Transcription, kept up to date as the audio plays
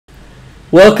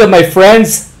Welcome, my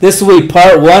friends. This will be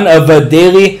part one of a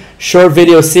daily short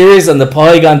video series on the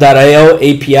Polygon.io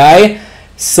API.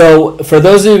 So for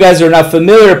those of you guys who are not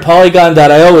familiar,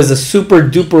 Polygon.io is a super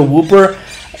duper whooper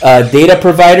data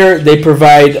provider. They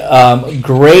provide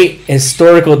great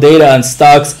historical data on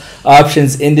stocks,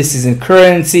 options, indices, and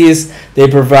currencies.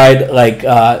 They provide like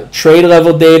trade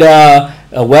level data,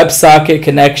 WebSocket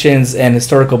connections, and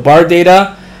historical bar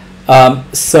data.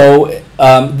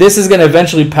 This is going to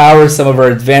eventually power some of our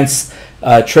advanced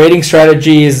trading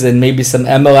strategies and maybe some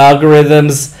ML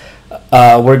algorithms.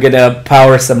 We're going to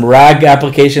power some RAG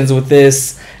applications with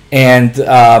this and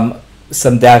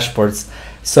some dashboards.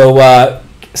 So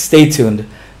stay tuned.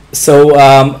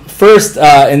 So first,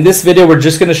 in this video, we're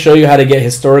just going to show you how to get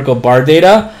historical bar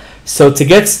data. So to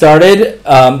get started,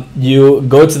 you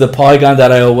go to the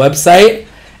Polygon.io website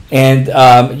and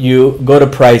you go to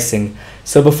pricing.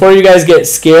 So before you guys get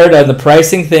scared on the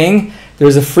pricing thing,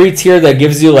 there's a free tier that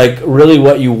gives you like really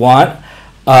what you want,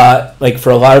 like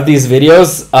for a lot of these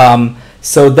videos.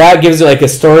 So that gives you like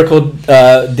historical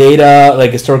data,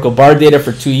 like historical bar data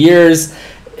for 2 years.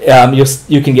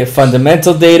 You can get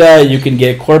fundamental data, you can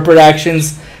get corporate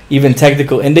actions, even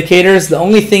technical indicators. The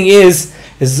only thing is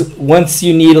once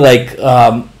you need like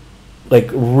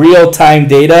real-time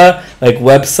data, like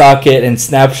WebSocket and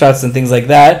snapshots and things like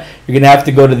that, you're going to have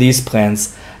to go to these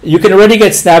plans. You can already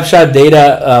get snapshot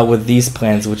data with these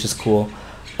plans, which is cool.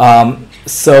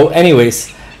 So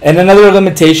anyways, and another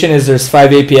limitation is there's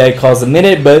 5 API calls a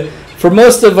minute, but for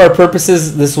most of our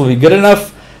purposes, this will be good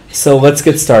enough. So let's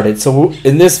get started. So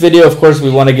in this video, of course, we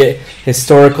want to get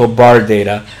historical bar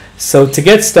data. So to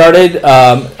get started,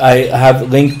 I have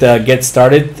linked the Get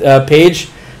Started page.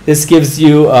 This gives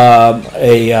you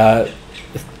an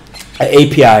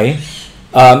API.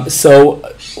 So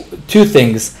two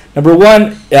things. Number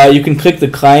one, you can click the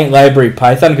client library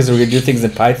Python because we're going to do things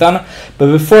in Python.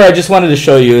 But before, I just wanted to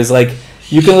show you is like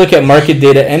you can look at market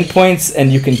data endpoints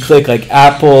and you can click like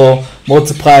Apple,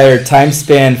 multiplier, time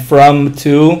span, from,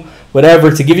 to,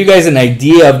 whatever, to give you guys an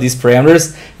idea of these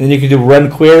parameters. And then you can do run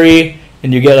query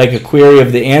and you get like a query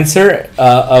of the answer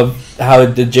of how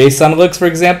the JSON looks, for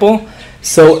example.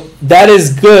 So that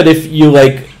is good if you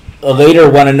like later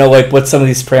want to know like what some of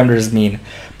these parameters mean.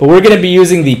 But we're going to be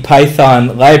using the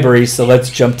Python library, so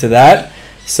let's jump to that.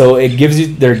 So it gives you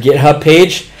their GitHub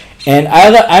page, and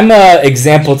I'm a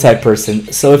example type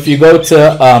person. So if you go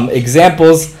to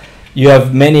examples, you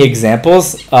have many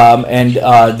examples, and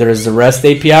there's the REST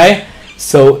API.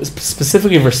 So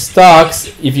specifically for stocks,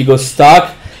 if you go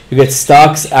stock, you get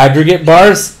stocks aggregate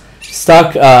bars,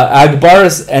 stock ag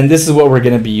bars, and this is what we're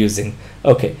going to be using.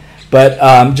 Okay,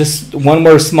 but just one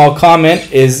more small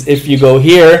comment is if you go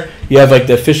here, you have like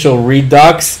the official read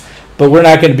docs, but we're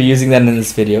not going to be using that in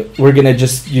this video. We're going to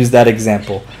just use that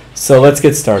example. So let's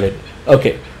get started.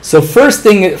 Okay, so first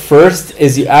thing first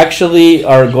is you actually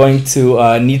are going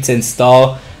to need to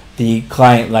install the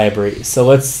client library. So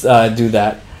let's do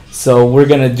that. So we're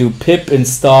going to do pip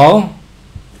install.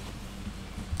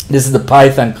 This is the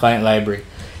Python client library.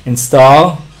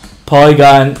 Install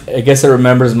Polygon. I guess it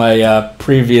remembers my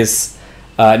previous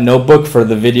notebook for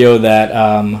the video that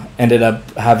ended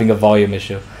up having a volume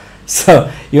issue.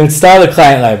 So you install the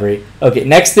client library. Okay,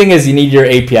 next thing is you need your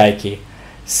API key.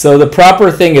 So the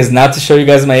proper thing is not to show you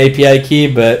guys my API key,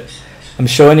 but I'm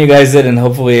showing you guys it, and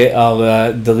hopefully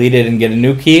I'll delete it and get a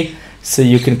new key. So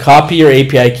you can copy your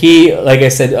API key. Like I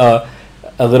said a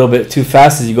little bit too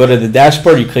fast, as you go to the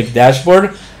dashboard, you click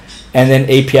dashboard, and then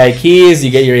API keys, you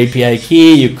get your API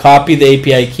key, you copy the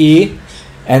API key,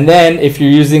 and then if you're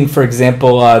using, for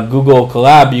example, Google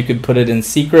Colab, you can put it in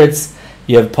secrets.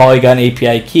 You have Polygon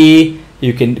API key,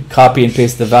 you can copy and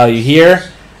paste the value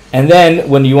here, and then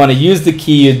when you want to use the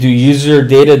key, you do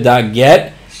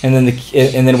userdata.get, and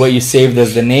then what you saved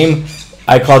as the name.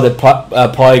 I called it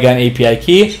Polygon API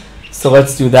key. So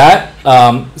let's do that.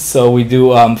 So we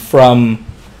do from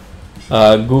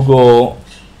Google.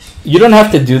 You don't have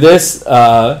to do this.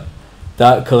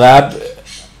 .collab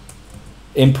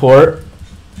import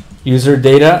user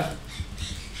data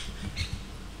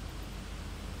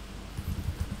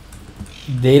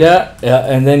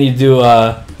and then you do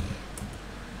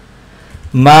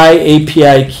my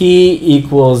API key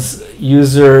equals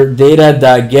user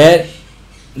data.get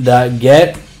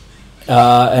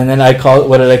and then I call it,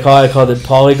 what did I call it? I called it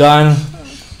Polygon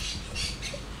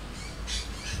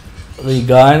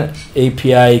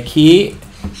API key.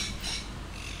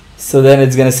 So then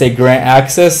it's going to say grant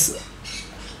access.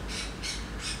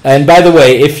 And by the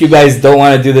way, if you guys don't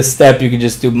want to do this step, you can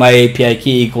just do my API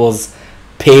key equals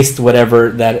paste whatever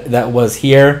that was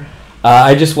here.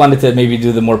 I just wanted to maybe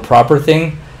do the more proper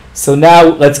thing. So now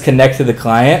let's connect to the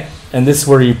client. and this is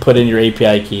where you put in your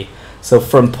API key. So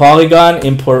from Polygon,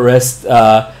 import REST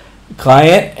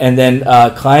client, and then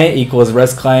client equals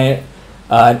REST client,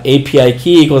 API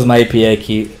key equals my API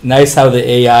key. Nice how the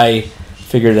AI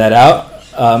figured that out.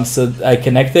 So I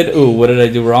connected. Ooh, what did I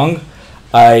do wrong?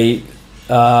 I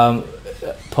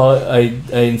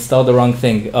installed the wrong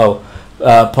thing. Oh,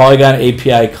 Polygon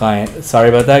API client. Sorry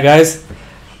about that, guys.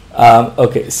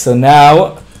 Okay, so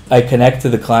now I connect to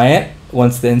the client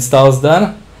once the install is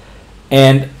done.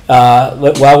 And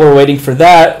while we're waiting for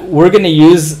that, we're going to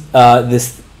use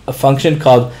this function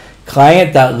called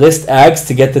client.listAgs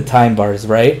to get the time bars,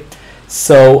 right?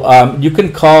 So you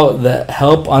can call the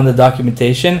help on the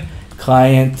documentation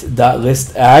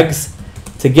client.listAgs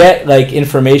to get like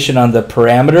information on the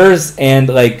parameters and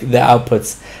like the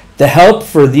outputs. The help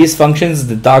for these functions,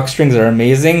 the doc strings are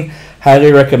amazing.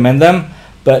 Highly recommend them.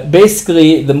 But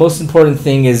basically, the most important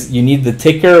thing is you need the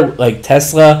ticker, like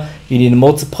Tesla. You need a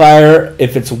multiplier.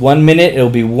 If it's 1 minute, it'll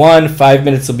be 1. 5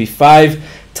 minutes will be 5.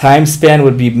 Time span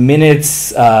would be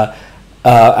minutes,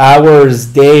 hours,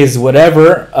 days,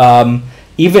 whatever.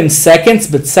 Even seconds,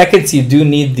 but seconds you do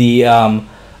need the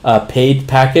paid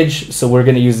package. So we're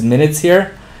going to use minutes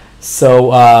here.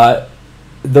 So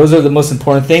those are the most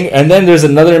important thing. And then there's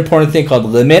another important thing called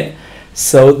limit.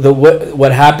 So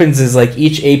what happens is like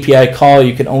each API call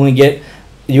you only get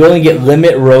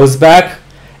limit rows back,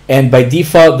 and by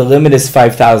default the limit is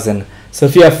 5,000. So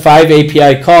if you have 5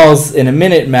 API calls in a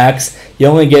minute max, you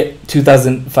only get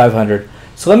 2,500.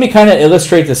 So let me kind of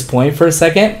illustrate this point for a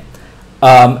second,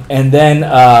 and then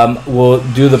we'll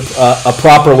do a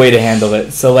proper way to handle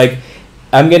it. So like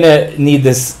I'm gonna need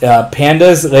this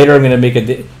pandas later. I'm gonna make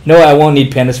I won't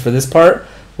need pandas for this part.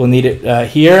 We'll need it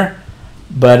here.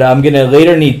 But I'm going to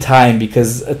later need time,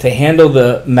 because to handle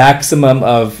the maximum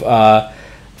of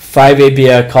 5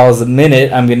 API calls a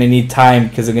minute, I'm going to need time,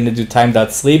 because I'm going to do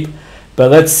time.sleep.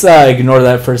 But let's ignore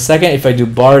that for a second. If I do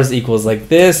bars equals like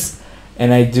this,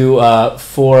 and I do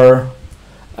 4,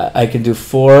 I can do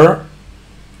 4,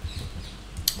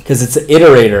 because it's an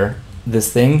iterator, this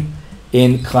thing,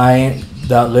 in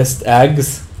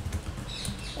client.listAgs.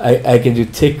 I can do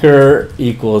ticker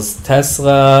equals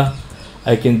Tesla.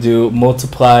 I can do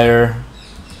multiplier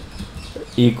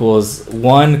equals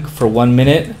 1 for 1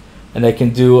 minute, and I can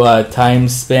do time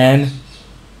span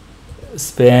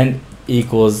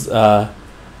equals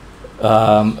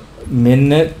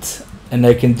minute, and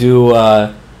I can do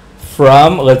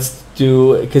from, let's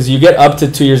do, because you get up to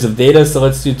 2 years of data, so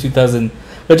let's do 2000,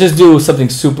 let's just do something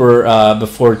super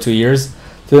before 2 years,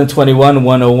 2021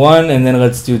 101, and then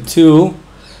let's do 2,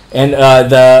 and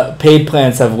the paid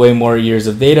plans have way more years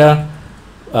of data.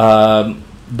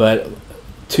 But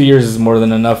 2 years is more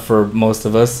than enough for most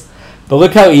of us. But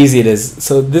look how easy it is.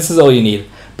 So this is all you need.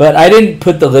 But I didn't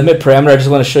put the limit parameter. I just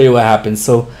want to show you what happens.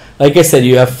 So like I said,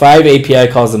 you have 5 API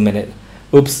calls a minute.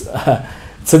 Oops.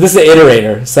 So this is an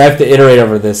iterator. So I have to iterate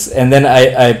over this. And then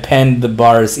I append the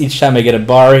bars. Each time I get a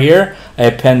bar here, I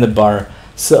append the bar.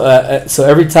 So so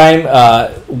every time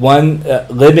one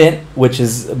limit, which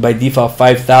is by default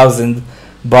 5,000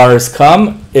 bars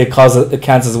come, it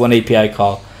counts as one API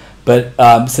call. But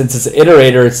since it's an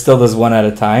iterator, it still does 1 at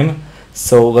a time.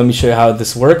 So let me show you how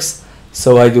this works.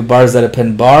 So I do bars that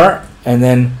append bar, and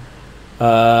then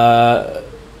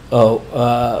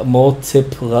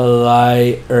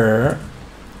multiplier.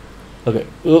 Okay,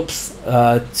 oops,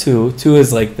 2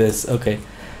 is like this. Okay,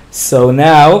 so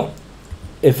now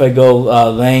if I go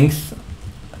length,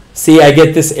 see, I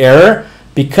get this error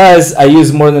because I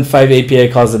use more than 5 API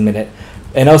calls a minute.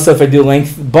 And also, if I do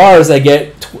length bars, I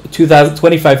get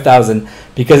 25,000,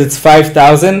 because it's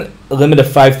 5,000, a limit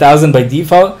of 5,000 by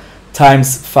default,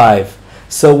 times 5.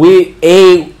 So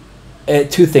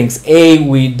two things. A,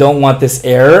 we don't want this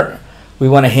error. We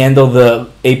want to handle the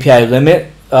API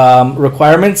limit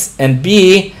requirements. And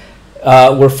B,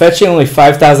 we're fetching only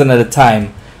 5,000 at a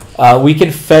time. We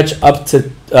can fetch up to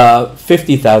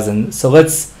 50,000. So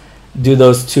let's do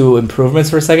those two improvements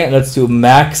for a second. Let's do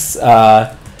max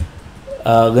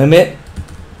limit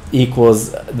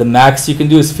equals, the max you can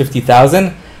do is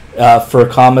 50,000. For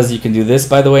commas, you can do this,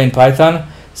 by the way, in Python.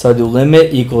 So I do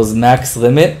limit equals max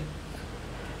limit.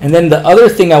 And then the other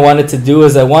thing I wanted to do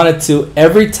is I wanted to,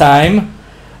 every time,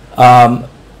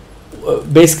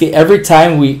 basically every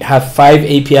time we have 5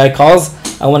 API calls,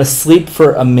 I want to sleep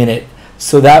for a minute.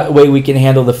 So that way we can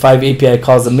handle the 5 API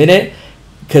calls a minute,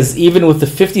 because even with the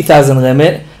 50,000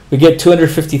 limit, we get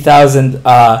 250,000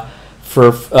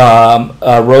 for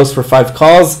rows for 5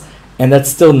 calls, and that's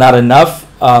still not enough.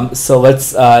 So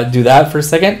let's do that for a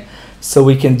second. So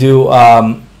we can do,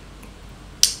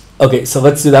 okay, so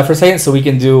let's do that for a second. So we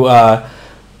can do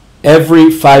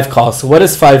every 5 calls. So what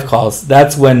is 5 calls?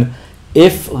 That's when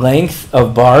if length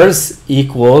of bars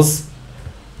equals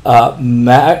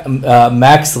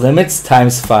max limits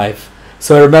times 5.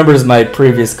 So it remembers my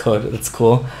previous code. That's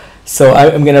cool. So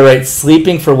I'm going to write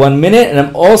sleeping for 1 minute, and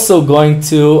I'm also going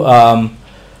to,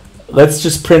 let's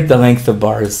just print the length of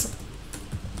bars.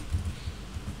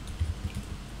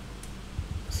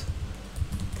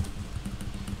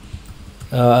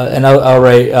 And I'll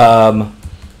write,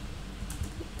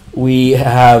 we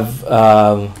have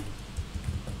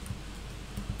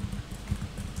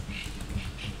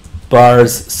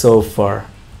bars so far.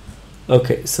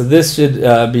 Okay, so this should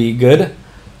be good.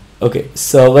 Okay,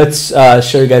 so let's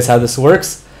show you guys how this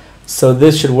works. So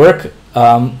this should work.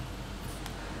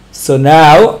 So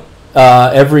now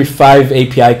every 5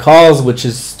 API calls, which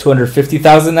is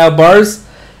 250,000 now bars,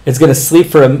 it's going to sleep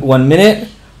for 1 minute.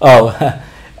 Oh,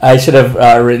 I should have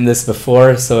written this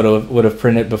before, so it would have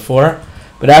printed before.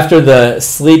 But after the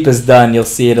sleep is done, you'll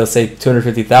see it'll say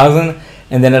 250,000,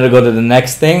 and then it'll go to the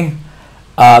next thing.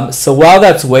 So while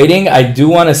that's waiting, I do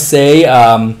want to say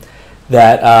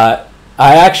that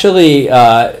I actually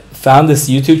found this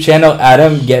YouTube channel,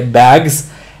 Adam Get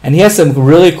Bags, and he has some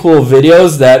really cool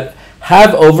videos that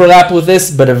have overlap with this,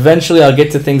 but eventually I'll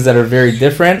get to things that are very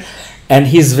different. And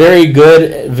he's very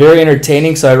good, very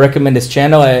entertaining, so I recommend his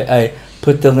channel. I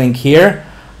put the link here.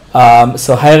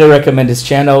 So highly recommend his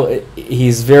channel.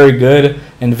 He's very good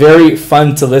and very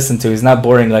fun to listen to. He's not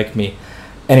boring like me.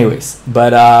 Anyways,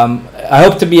 but I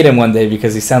hope to meet him one day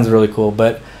because he sounds really cool.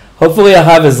 But hopefully I'll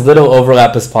have as little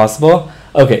overlap as possible.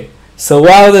 Okay, so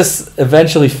while this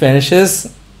eventually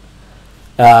finishes,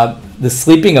 the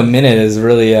sleeping a minute is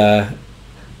really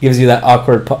gives you that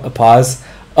awkward pause.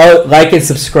 Oh, like and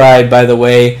subscribe, by the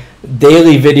way.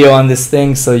 Daily video on this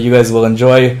thing, so you guys will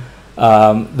enjoy.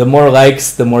 The more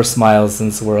likes, the more smiles in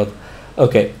this world.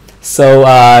 Okay, so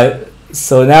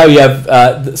so now you have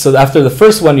so after the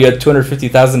first one you had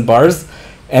 250,000 bars,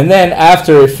 and then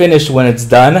after it finished when it's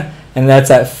done, and that's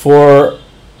at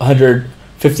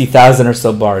 450,000 or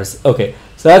so bars. Okay,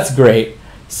 so that's great.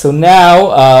 So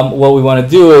now what we want to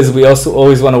do is we also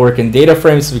always want to work in data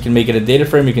frames, so we can make it a data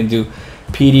frame. You can do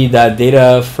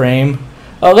pd.data frame.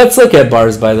 Let's look at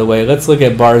bars, by the way. Let's look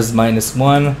at bars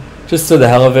 -1. Just for the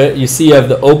hell of it. You see you have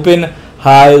the open,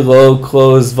 high, low,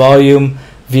 close, volume,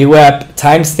 VWAP,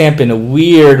 timestamp in a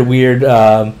weird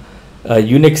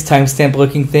Unix timestamp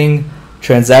looking thing.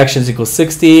 Transactions equals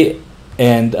 60,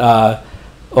 and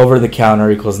over the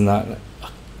counter equals none.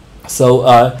 So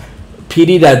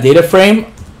pd.data frame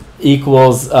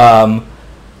equals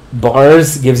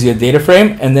bars gives you a data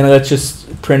frame, and then let's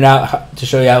just print out to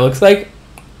show you how it looks like.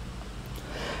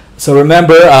 So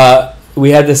remember,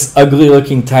 we had this ugly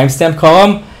looking timestamp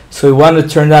column, so we want to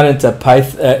turn that into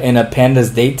in a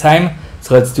pandas date time.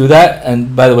 So let's do that.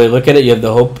 And by the way, look at it. You have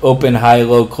the open, high,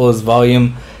 low, close,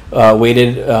 volume,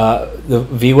 weighted, the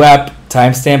VWAP,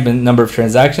 timestamp, and number of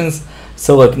transactions.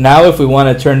 So look, now if we want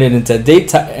to turn it into date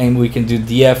time, and we can do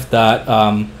df dot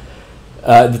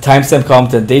the timestamp column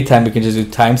to date time. We can just do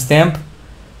timestamp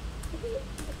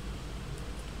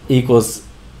equals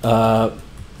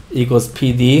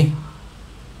pd.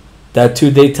 That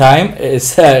 2-date time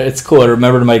is it's cool. I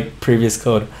remembered my previous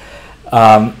code.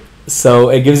 So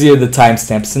it gives you the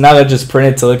timestamp. So now let's just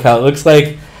print it to look how it looks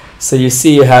like. So you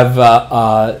see you have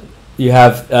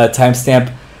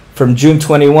timestamp from June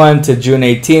 21 to June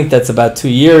 18th. That's about 2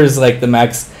 years, like the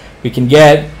max we can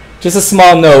get. Just a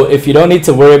small note: if you don't need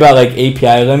to worry about like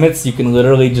API limits, you can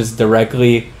literally just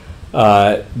directly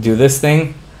do this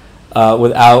thing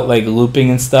without like looping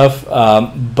and stuff.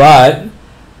 But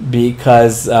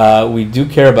because we do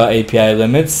care about API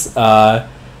limits,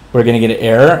 we're gonna get an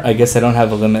error. I guess I don't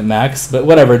have a limit max, but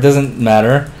whatever, it doesn't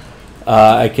matter.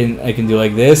 I can do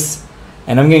like this,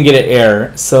 and I'm gonna get an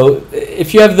error. So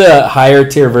if you have the higher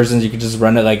tier versions, you can just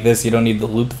run it like this. You don't need the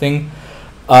loop thing.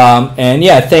 And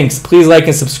yeah, thanks. Please like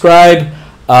and subscribe.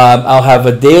 I'll have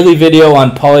a daily video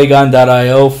on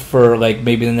Polygon.io for like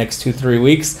maybe the next 2-3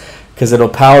 weeks, because it'll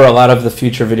power a lot of the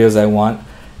future videos I want.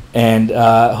 And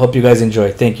hope you guys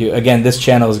enjoy. Thank you. Again, this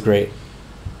channel is great.